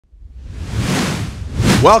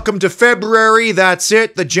Welcome to February. That's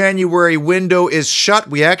it. The January window is shut.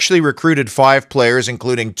 We actually recruited 5 players,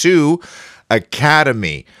 including 2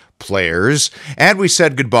 academy players. And we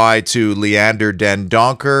said goodbye to Leander Den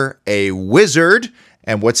Donker, a wizard.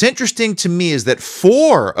 And what's interesting to me is that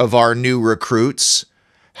 4 of our new recruits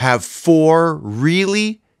have 4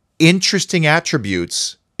 really interesting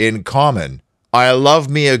attributes in common. I love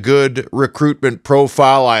me a good recruitment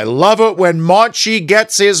profile. I love it when Monchi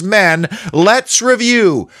gets his men. Let's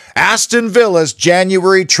review Aston Villa's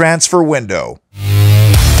January transfer window.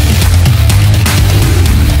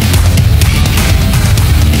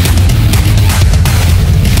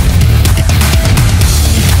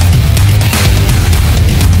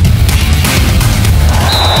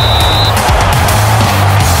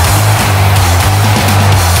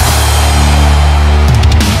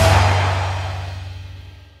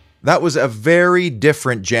 That was a very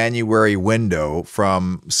different January window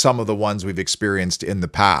from some of the ones we've experienced in the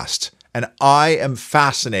past. And I am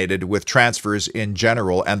fascinated with transfers in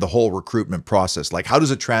general and the whole recruitment process. Like, how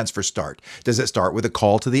does a transfer start? Does it start with a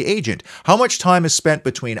call to the agent? How much time is spent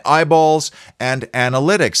between eyeballs and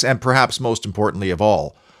analytics? And perhaps most importantly of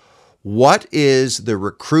all, what is the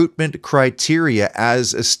recruitment criteria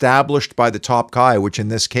as established by the top guy, which in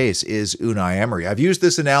this case is Unai Emery? I've used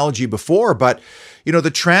this analogy before, but you know,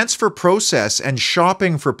 the transfer process and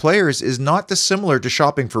shopping for players is not dissimilar to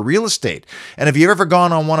shopping for real estate. And have you ever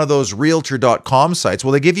gone on one of those realtor.com sites?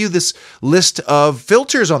 Well, they give you this list of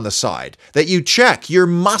filters on the side that you check, your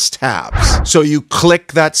must-haves. So you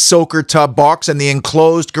click that soaker tub box and the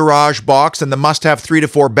enclosed garage box and the must-have 3 to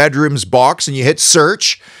 4 bedrooms box, and you hit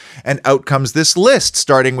search. And out comes this list,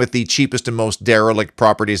 starting with the cheapest and most derelict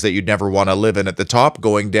properties that you'd never want to live in at the top,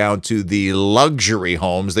 going down to the luxury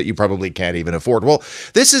homes that you probably can't even afford. Well,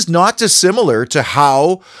 this is not dissimilar to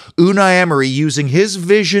how Unai Emery, using his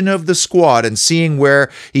vision of the squad and seeing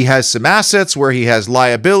where he has some assets, where he has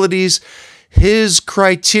liabilities, his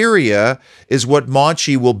criteria is what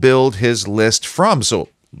Monchi will build his list from. So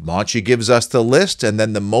Monchi gives us the list, and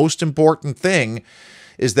then the most important thing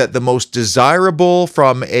is that the most desirable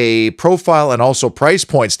from a profile and also price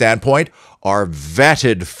point standpoint are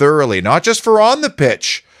vetted thoroughly, not just for on the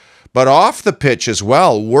pitch, but off the pitch as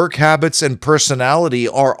well. Work habits and personality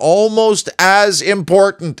are almost as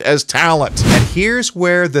important as talent. And here's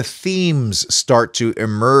where the themes start to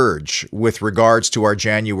emerge with regards to our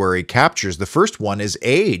January captures. The first one is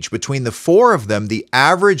age. Between the 4 of them, the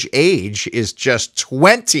average age is just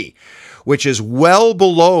 20. Which is well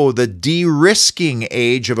below the de-risking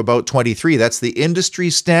age of about 23. That's the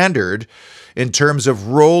industry standard in terms of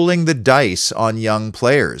rolling the dice on young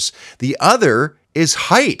players. The other is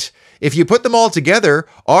height. If you put them all together,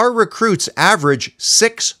 our recruits average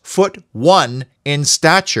 6'1" in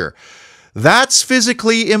stature. That's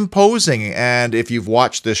physically imposing, and if you've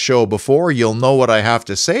watched this show before, you'll know what I have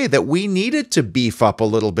to say, that we needed to beef up a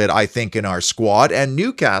little bit, I think, in our squad, and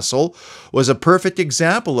Newcastle was a perfect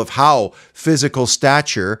example of how physical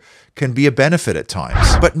stature can be a benefit at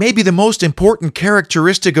times. But maybe the most important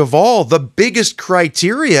characteristic of all, the biggest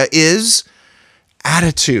criteria, is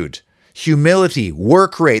attitude. Humility,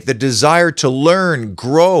 work rate, the desire to learn,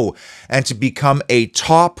 grow, and to become a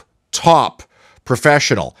top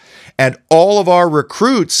professional. And all of our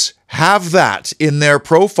recruits have that in their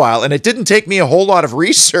profile. And it didn't take me a whole lot of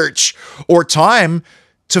research or time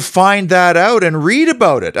to find that out and read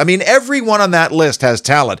about it. I mean, everyone on that list has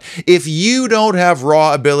talent. If you don't have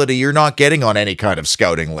raw ability, you're not getting on any kind of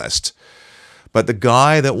scouting list. But the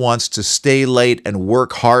guy that wants to stay late and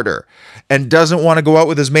work harder and doesn't want to go out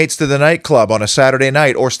with his mates to the nightclub on a Saturday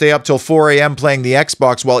night or stay up till 4 a.m. playing the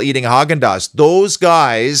Xbox while eating Haagen-Dazs, those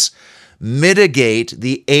guys mitigate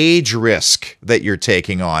the age risk that you're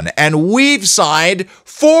taking on. And we've signed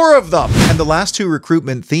 4 of them. And the last 2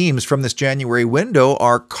 recruitment themes from this January window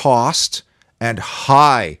are cost and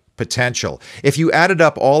high potential. If you added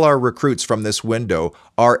up all our recruits from this window,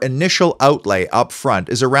 our initial outlay up front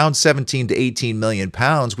is around 17 to 18 million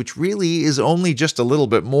pounds, which really is only just a little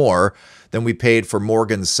bit more than we paid for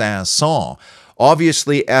Morgan Sanson.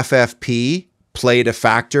 Obviously, FFP played a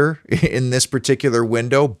factor in this particular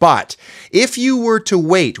window, but if you were to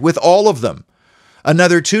wait with all of them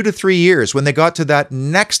another 2 to 3 years when they got to that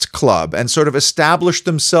next club and sort of established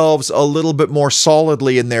themselves a little bit more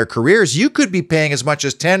solidly in their careers, you could be paying as much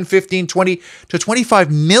as 10, 15, 20 to 25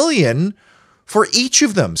 million for each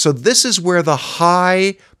of them. So this is where the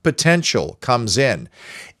high potential comes in.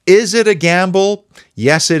 Is it a gamble?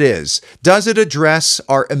 Yes, it is. Does it address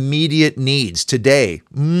our immediate needs today?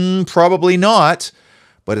 Probably not.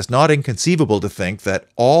 But it's not inconceivable to think that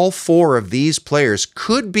all 4 of these players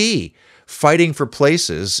could be fighting for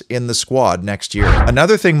places in the squad next year.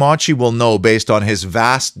 Another thing Monchi will know based on his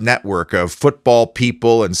vast network of football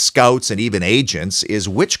people and scouts and even agents is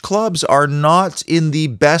which clubs are not in the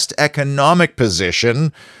best economic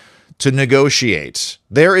position to negotiate.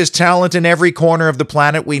 There is talent in every corner of the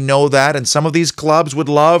planet, we know that, and some of these clubs would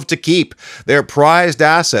love to keep their prized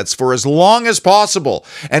assets for as long as possible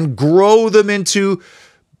and grow them into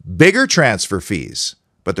bigger transfer fees.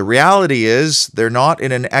 But the reality is they're not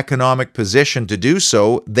in an economic position to do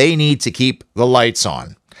so. They need to keep the lights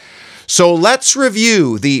on. So let's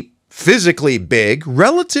review the physically big,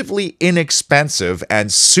 relatively inexpensive,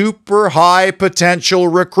 and super high potential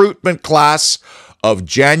recruitment class of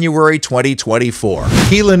January 2024.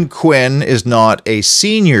 Keelan Quinn is not a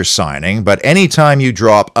senior signing, but anytime you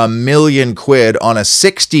drop $1 million on a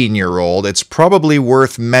 16-year-old, it's probably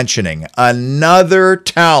worth mentioning. Another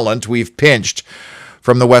talent we've pinched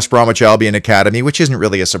from the West Bromwich Albion Academy, which isn't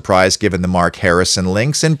really a surprise given the Mark Harrison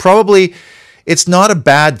links, and probably it's not a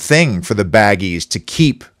bad thing for the Baggies to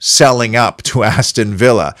keep selling up to Aston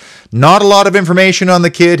Villa. Not a lot of information on the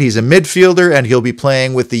kid. He's a midfielder, and he'll be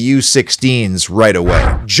playing with the U16s right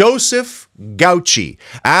away. Joseph Gauci.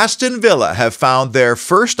 Aston Villa have found their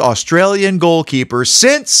first Australian goalkeeper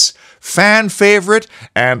since fan favorite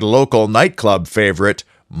and local nightclub favorite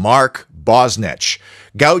Mark Bosnich.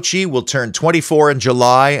 Gauci will turn 24 in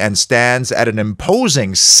July and stands at an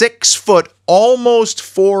imposing 6 foot, almost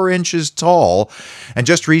 4 inches tall. And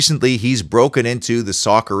just recently, he's broken into the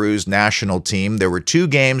Socceroos national team. There were 2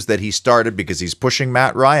 games that he started because he's pushing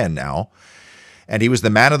Matt Ryan now. And he was the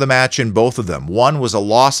man of the match in both of them. One was a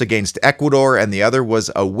loss against Ecuador, and the other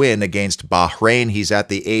was a win against Bahrain. He's at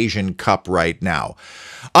the Asian Cup right now.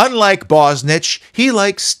 Unlike Bosnich, he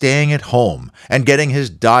likes staying at home and getting his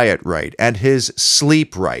diet right and his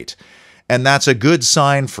sleep right. And that's a good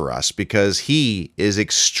sign for us because he is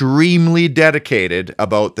extremely dedicated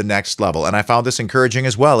about the next level. And I found this encouraging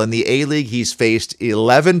as well. In the A-League, he's faced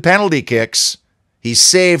 11 penalty kicks. He's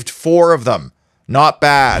saved 4 of them. Not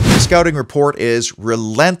bad. The scouting report is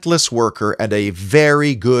relentless worker and a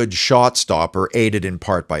very good shot stopper, aided in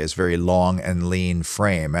part by his very long and lean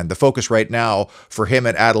frame. And the focus right now for him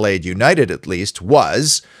at Adelaide United, at least,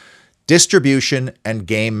 was distribution and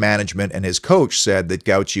game management. And his coach said that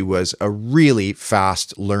Gauci was a really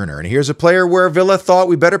fast learner. And here's a player where Villa thought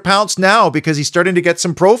we better pounce now because he's starting to get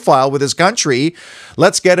some profile with his country.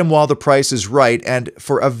 Let's get him while the price is right, and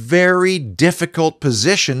for a very difficult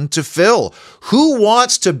position to fill. Who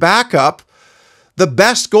wants to back up the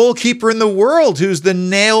best goalkeeper in the world who's the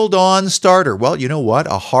nailed-on starter? Well, you know what?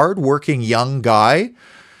 A hard-working young guy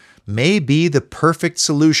may be the perfect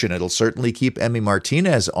solution. It'll certainly keep Emi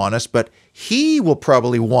Martinez honest, but he will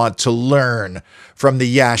probably want to learn from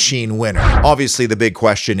the Yashin winner. Obviously, the big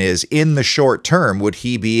question is, in the short term, would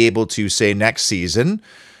he be able to, say, next season,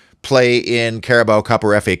 play in Carabao Cup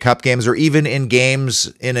or FA Cup games, or even in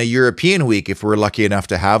games in a European week if we're lucky enough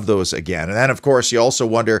to have those again? And then, of course, you also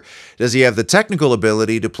wonder, does he have the technical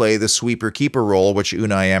ability to play the sweeper-keeper role, which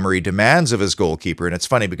Unai Emery demands of his goalkeeper? And it's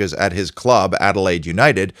funny because at his club, Adelaide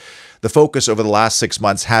United, the focus over the last 6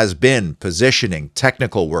 months has been positioning,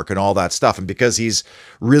 technical work, and all that stuff. And because he's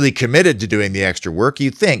really committed to doing the extra work,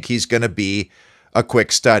 you think he's going to be a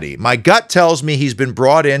quick study. My gut tells me he's been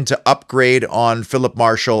brought in to upgrade on Philip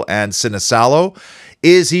Marshall and Sinisalo.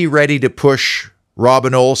 Is he ready to push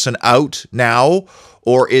Robin Olsen out now,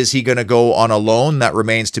 or is he going to go on a loan? That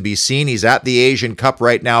remains to be seen. He's at the Asian Cup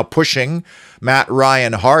right now, pushing Matt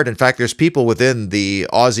Ryan hard. In fact, there's people within the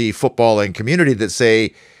Aussie footballing community that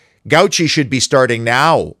say Gauci should be starting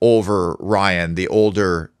now over Ryan, the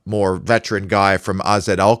older, more veteran guy from AZ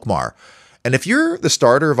Alkmaar. And if you're the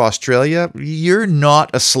starter of Australia, you're not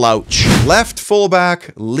a slouch. Left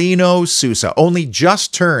fullback Lino Sousa, only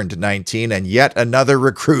just turned 19, and yet another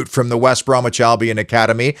recruit from the West Bromwich Albion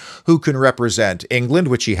Academy who can represent England,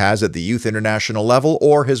 which he has at the youth international level,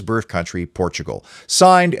 or his birth country, Portugal.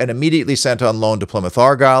 Signed and immediately sent on loan to Plymouth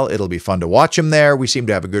Argyle. It'll be fun to watch him there. We seem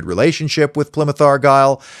to have a good relationship with Plymouth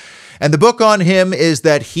Argyle. And the book on him is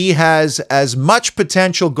that he has as much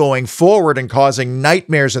potential going forward and causing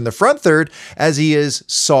nightmares in the front third as he is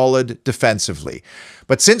solid defensively.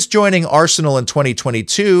 But since joining Arsenal in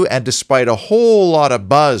 2022, and despite a whole lot of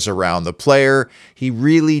buzz around the player, he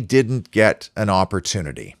really didn't get an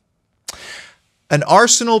opportunity. An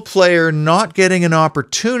Arsenal player not getting an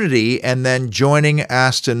opportunity and then joining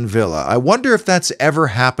Aston Villa. I wonder if that's ever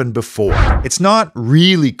happened before. It's not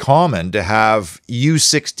really common to have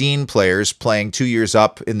U16 players playing 2 years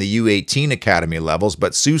up in the U18 academy levels,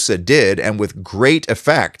 but Sousa did, and with great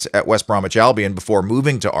effect at West Bromwich Albion before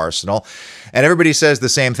moving to Arsenal. And everybody says the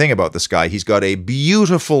same thing about this guy. He's got a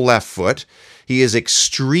beautiful left foot. He is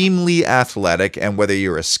extremely athletic, and whether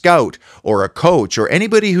you're a scout or a coach or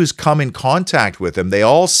anybody who's come in contact with him, they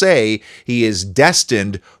all say he is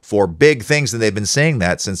destined for big things, and they've been saying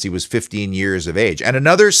that since he was 15 years of age. And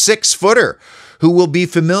another 6-footer who will be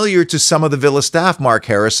familiar to some of the Villa staff, Mark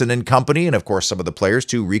Harrison and company, and of course some of the players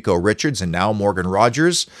too, Rico Richards and now Morgan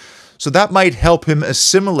Rogers. So that might help him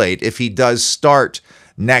assimilate if he does start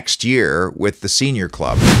next year with the senior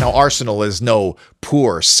club. Now, Arsenal is no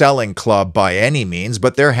poor selling club by any means,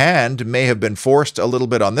 but their hand may have been forced a little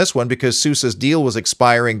bit on this one because Sousa's deal was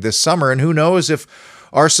expiring this summer, and who knows if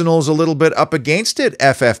Arsenal's a little bit up against it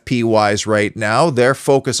FFP-wise right now. Their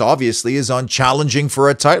focus obviously is on challenging for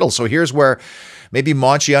a title. So here's where maybe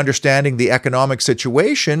Monchi, understanding the economic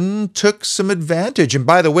situation, took some advantage. And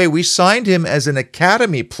by the way, we signed him as an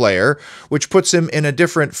academy player, which puts him in a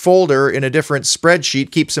different folder, in a different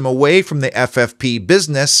spreadsheet, keeps him away from the FFP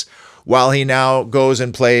business, while he now goes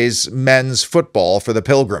and plays men's football for the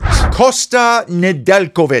Pilgrims. Kosta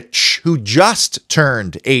Nedeljkovic, who just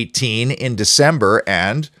turned 18 in December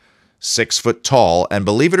and 6 foot tall, and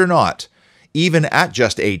believe it or not, even at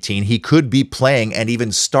just 18, he could be playing and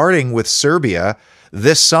even starting with Serbia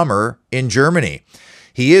this summer in Germany.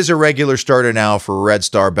 He is a regular starter now for Red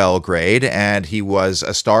Star Belgrade, and he was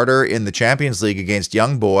a starter in the Champions League against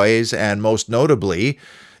Young Boys and most notably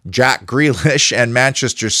Jack Grealish and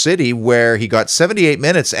Manchester City, where he got 78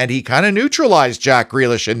 minutes and he kind of neutralized Jack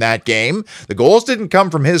Grealish in that game. The goals didn't come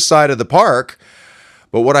from his side of the park,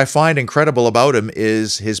 but what I find incredible about him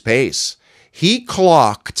is his pace. He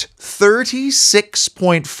clocked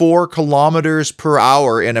 36.4 kilometers per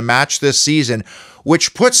hour in a match this season,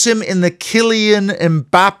 which puts him in the Kylian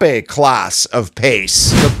Mbappe class of pace.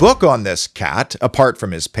 The book on this cat, apart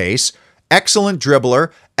from his pace, excellent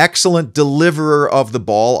dribbler, excellent deliverer of the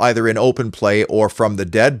ball, either in open play or from the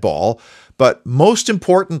dead ball, but most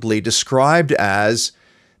importantly described as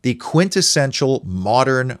the quintessential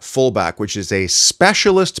modern fullback, which is a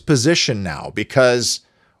specialist position now, because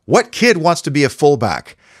what kid wants to be a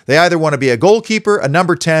fullback? They either want to be a goalkeeper, a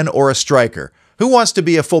number 10, or a striker. Who wants to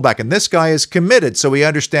be a fullback? And this guy is committed, so he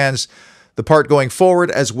understands the part going forward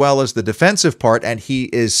as well as the defensive part, and he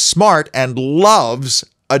is smart and loves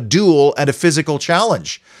a duel and a physical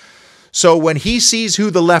challenge. So when he sees who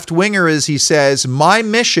the left winger is, he says, my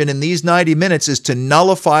mission in these 90 minutes is to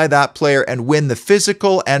nullify that player and win the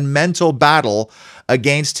physical and mental battle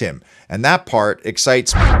against him. And that part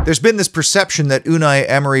excites me. There's been this perception that Unai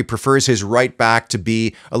Emery prefers his right back to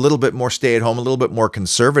be a little bit more stay-at-home, a little bit more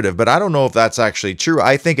conservative, but I don't know if that's actually true.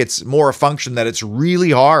 I think it's more a function that it's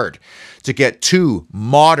really hard to get two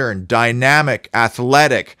modern, dynamic,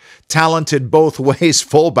 athletic, talented both ways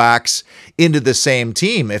fullbacks into the same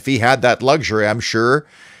team. If he had that luxury, I'm sure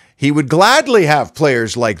he would gladly have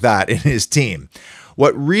players like that in his team.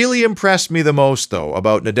 What really impressed me the most, though,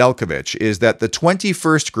 about Nedeljkovic is that the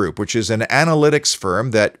 21st Group, which is an analytics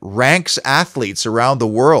firm that ranks athletes around the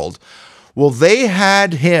world, well, they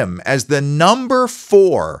had him as the number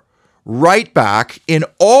 4 right back in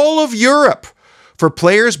all of Europe for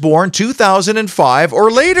players born 2005 or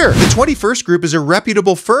later. The 21st Group is a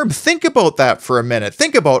reputable firm. Think about that for a minute.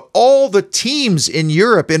 Think about all the teams in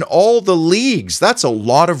Europe, in all the leagues. That's a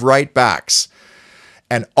lot of right backs.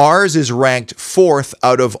 And ours is ranked 4th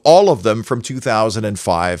out of all of them from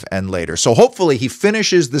 2005 and later. So hopefully he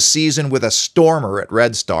finishes the season with a stormer at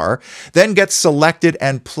Red Star, then gets selected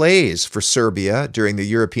and plays for Serbia during the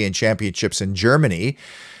European Championships in Germany.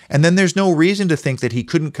 And then there's no reason to think that he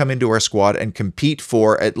couldn't come into our squad and compete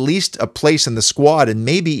for at least a place in the squad and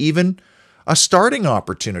maybe even a starting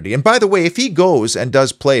opportunity. And by the way, if he goes and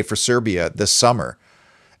does play for Serbia this summer,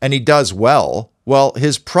 and he does well,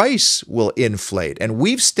 his price will inflate. And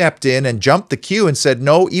we've stepped in and jumped the queue and said,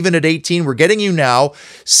 no, even at 18, we're getting you now.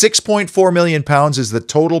 £6.4 million is the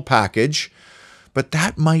total package. But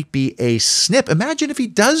that might be a snip. Imagine if he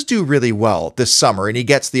does do really well this summer and he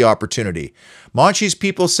gets the opportunity. Monchi's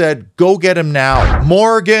people said, go get him now.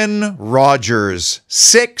 Morgan Rogers,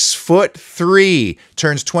 6'3",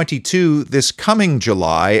 turns 22 this coming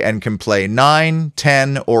July and can play 9,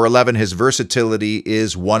 10, or 11. His versatility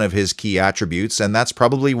is one of his key attributes, and that's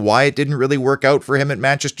probably why it didn't really work out for him at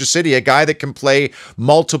Manchester City. A guy that can play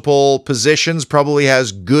multiple positions, probably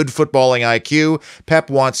has good footballing IQ. Pep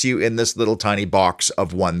wants you in this little tiny box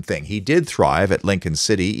of one thing. He did thrive at Lincoln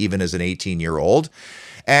City, even as an 18-year-old.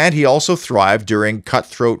 And he also thrived during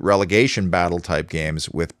cutthroat relegation battle type games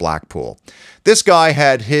with Blackpool. This guy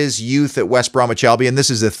had his youth at West Bromwich Albion.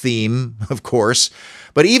 This is a theme, of course.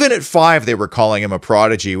 But even at 5, they were calling him a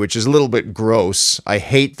prodigy, which is a little bit gross. I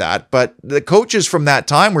hate that. But the coaches from that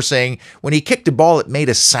time were saying when he kicked a ball, it made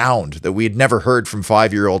a sound that we had never heard from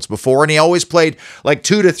 5-year-olds before. And he always played like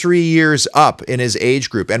 2 to 3 years up in his age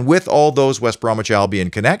group. And with all those West Bromwich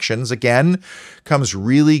Albion connections, again, comes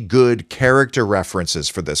really good character references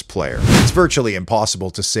for this player. It's virtually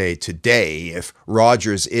impossible to say today if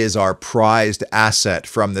Rogers is our prized asset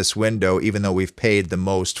from this window, even though we've paid the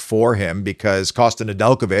most for him, because Kostin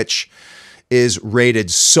Nedeljkovic is rated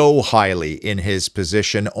so highly in his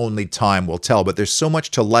position. Only time will tell. But there's so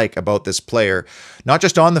much to like about this player, not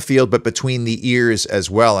just on the field, but between the ears as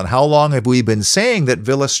well. And how long have we been saying that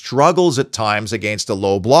Villa struggles at times against a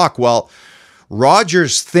low block? Well,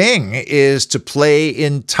 Rogers' thing is to play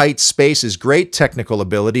in tight spaces. Great technical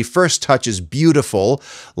ability. First touch is beautiful.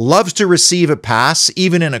 Loves to receive a pass,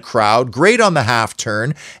 even in a crowd. Great on the half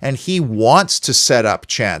turn. And he wants to set up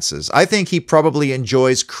chances. I think he probably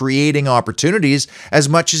enjoys creating opportunities as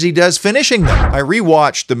much as he does finishing them. I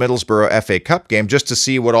rewatched the Middlesbrough FA Cup game just to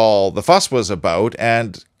see what all the fuss was about.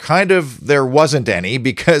 And kind of there wasn't any,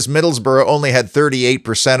 because Middlesbrough only had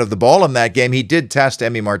 38% of the ball in that game. He did test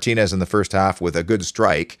Emi Martinez in the first half with a good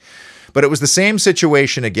strike. But it was the same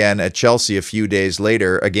situation again at Chelsea a few days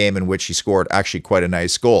later, a game in which he scored actually quite a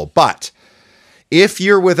nice goal. But if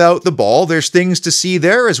you're without the ball, there's things to see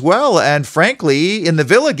there as well. And frankly, in the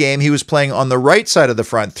Villa game, he was playing on the right side of the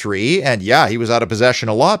front three. And yeah, he was out of possession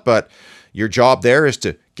a lot, but your job there is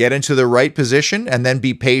to get into the right position and then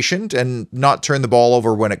be patient and not turn the ball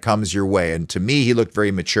over when it comes your way. And to me, he looked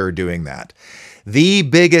very mature doing that. The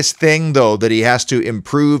biggest thing, though, that he has to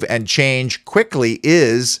improve and change quickly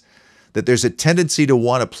is that there's a tendency to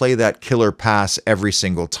want to play that killer pass every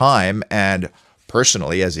single time. And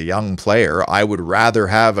personally, as a young player, I would rather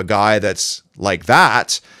have a guy that's like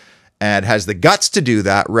that and has the guts to do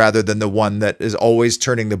that rather than the one that is always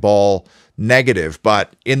turning the ball negative.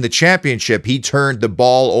 But in the championship, he turned the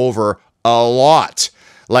ball over a lot.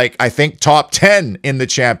 Like, I think top 10 in the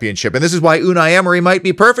championship. And this is why Unai Emery might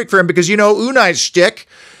be perfect for him, because you know Unai's shtick: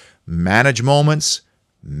 manage moments,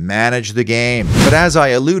 manage the game. But as I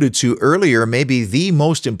alluded to earlier, maybe the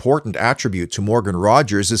most important attribute to Morgan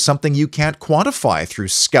Rogers is something you can't quantify through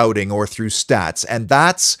scouting or through stats, and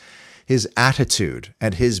that's his attitude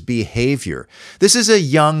and his behavior. This is a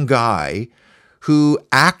young guy who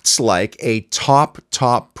acts like a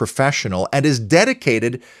top professional and is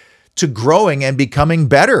dedicated to growing and becoming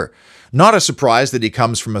better. Not a surprise that he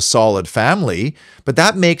comes from a solid family, but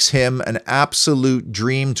that makes him an absolute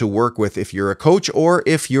dream to work with if you're a coach or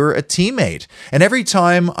if you're a teammate. And every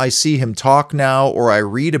time I see him talk now or I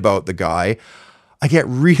read about the guy, I get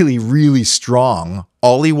really strong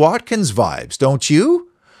Ollie Watkins vibes, don't you?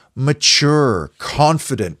 Mature,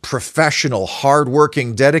 confident, professional,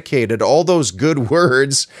 hardworking, dedicated, all those good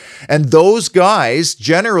words. And those guys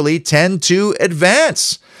generally tend to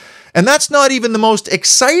advance. And that's not even the most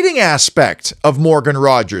exciting aspect of Morgan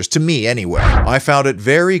Rogers, to me anyway. I found it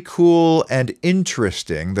very cool and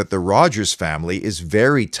interesting that the Rogers family is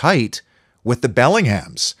very tight with the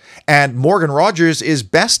Bellinghams. And Morgan Rogers is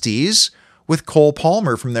besties with Cole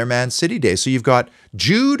Palmer from their Man City days. So you've got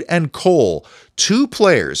Jude and Cole, two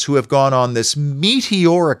players who have gone on this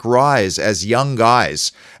meteoric rise as young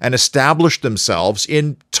guys and established themselves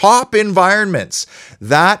in top environments.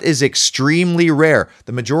 That is extremely rare.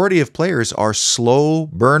 The majority of players are slow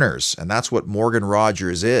burners, and that's what Morgan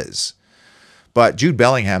Rogers is. But Jude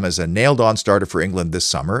Bellingham is a nailed-on starter for England this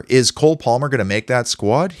summer. Is Cole Palmer going to make that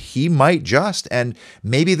squad? He might just, and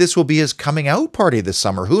maybe this will be his coming-out party this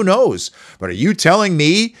summer. Who knows? But are you telling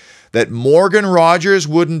me that Morgan Rogers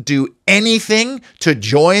wouldn't do anything to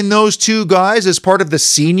join those two guys as part of the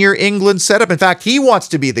senior England setup? In fact, he wants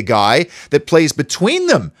to be the guy that plays between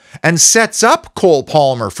them and sets up Cole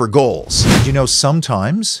Palmer for goals. And you know,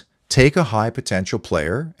 sometimes take a high potential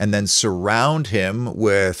player and then surround him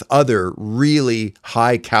with other really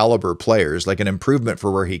high caliber players, like an improvement for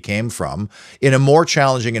where he came from, in a more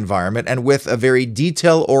challenging environment and with a very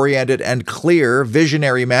detail oriented and clear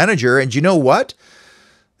visionary manager. And you know what?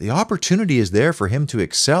 the opportunity is there for him to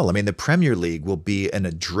excel. I mean, the Premier League will be an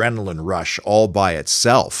adrenaline rush all by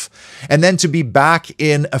itself. And then to be back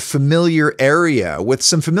in a familiar area with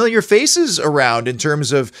some familiar faces around in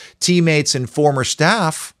terms of teammates and former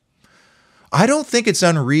staff, I don't think it's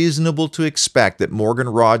unreasonable to expect that Morgan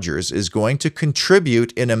Rogers is going to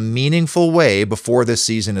contribute in a meaningful way before this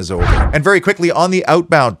season is over. And very quickly, on the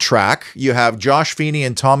outbound track, you have Josh Feeney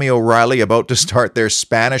and Tommy O'Reilly about to start their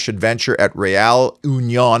Spanish adventure at Real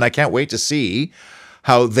Union. I can't wait to see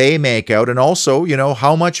how they make out, and also,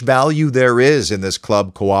 how much value there is in this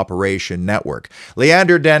club cooperation network.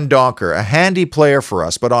 Leander Den Donker, a handy player for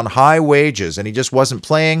us, but on high wages, and he just wasn't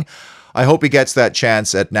playing. I hope he gets that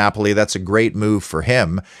chance at Napoli. That's a great move for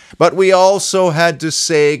him. But we also had to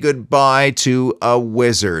say goodbye to a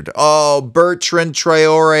wizard. Oh, Bertrand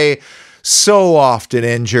Traore, so often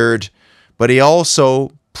injured, but he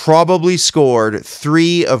also probably scored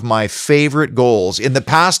 3 of my favorite goals in the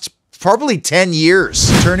past probably 10 years.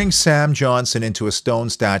 Turning Sam Johnson into a stone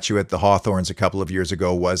statue at the Hawthorns a couple of years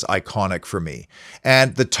ago was iconic for me.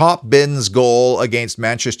 And the top bins goal against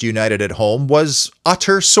Manchester United at home was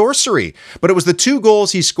utter sorcery. But it was the 2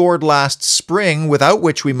 goals he scored last spring, without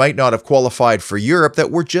which we might not have qualified for Europe, that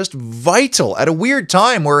were just vital at a weird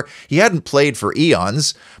time where he hadn't played for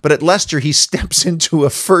eons. But at Leicester, he steps into a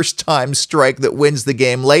first-time strike that wins the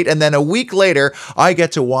game late. And then a week later, I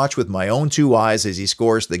get to watch with my own 2 eyes as he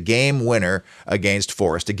scores the game winner against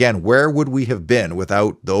Forest. Again, where would we have been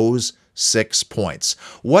without those 6 points?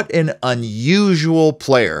 What an unusual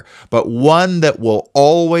player, but one that will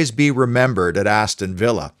always be remembered at Aston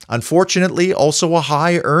Villa. Unfortunately, also a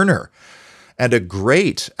high earner and a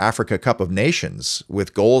great Africa Cup of Nations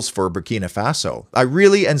with goals for Burkina Faso. I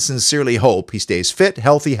really and sincerely hope he stays fit,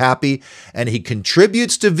 healthy, happy, and he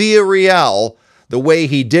contributes to Villarreal the way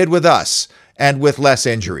he did with us, and with less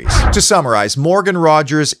injuries. To summarize, Morgan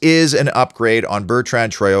Rogers is an upgrade on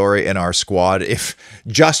Bertrand Traore in our squad, if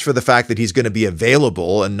just for the fact that he's going to be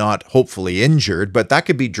available and not hopefully injured, but that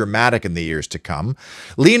could be dramatic in the years to come.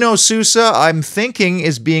 Lino Sousa, I'm thinking,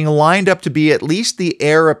 is being lined up to be at least the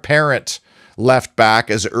heir apparent left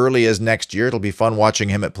back as early as next year. It'll be fun watching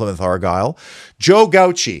him at Plymouth Argyle. Joe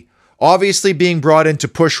Gauci, obviously being brought in to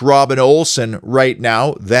push Robin Olsen right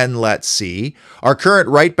now, then let's see. Our current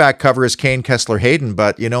right back cover is Kane Kessler-Hayden,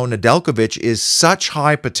 but, Nedeljkovic is such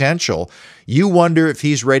high potential. You wonder if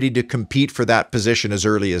he's ready to compete for that position as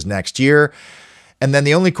early as next year. And then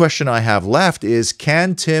the only question I have left is,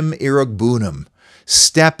 can Tim Irogbunam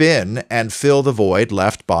step in and fill the void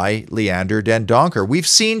left by Leander Den Donker? We've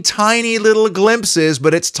seen tiny little glimpses,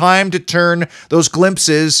 but it's time to turn those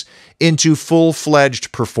glimpses into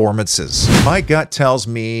full-fledged performances. My gut tells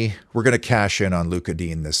me we're going to cash in on Luka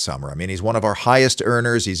Dean this summer. I mean, he's one of our highest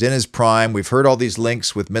earners. He's in his prime. We've heard all these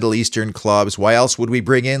links with Middle Eastern clubs. Why else would we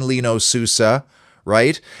bring in Lino Sousa,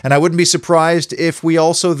 right? And I wouldn't be surprised if we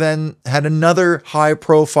also then had another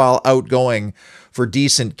high-profile outgoing for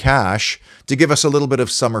decent cash to give us a little bit of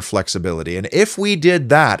summer flexibility. And if we did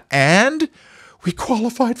that and we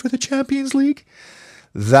qualified for the Champions League,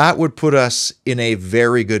 that would put us in a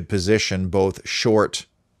very good position, both short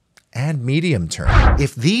and medium term.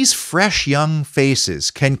 If these fresh young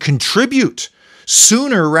faces can contribute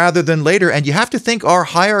sooner rather than later, and you have to think our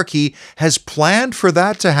hierarchy has planned for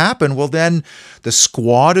that to happen, well then the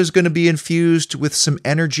squad is going to be infused with some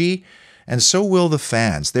energy, and so will the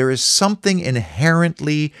fans. There is something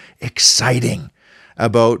inherently exciting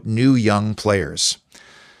about new young players.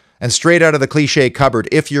 And straight out of the cliche cupboard,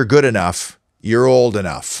 if you're good enough, you're old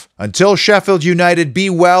enough. Until Sheffield United,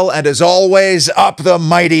 be well, and as always, up the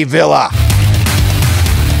mighty Villa.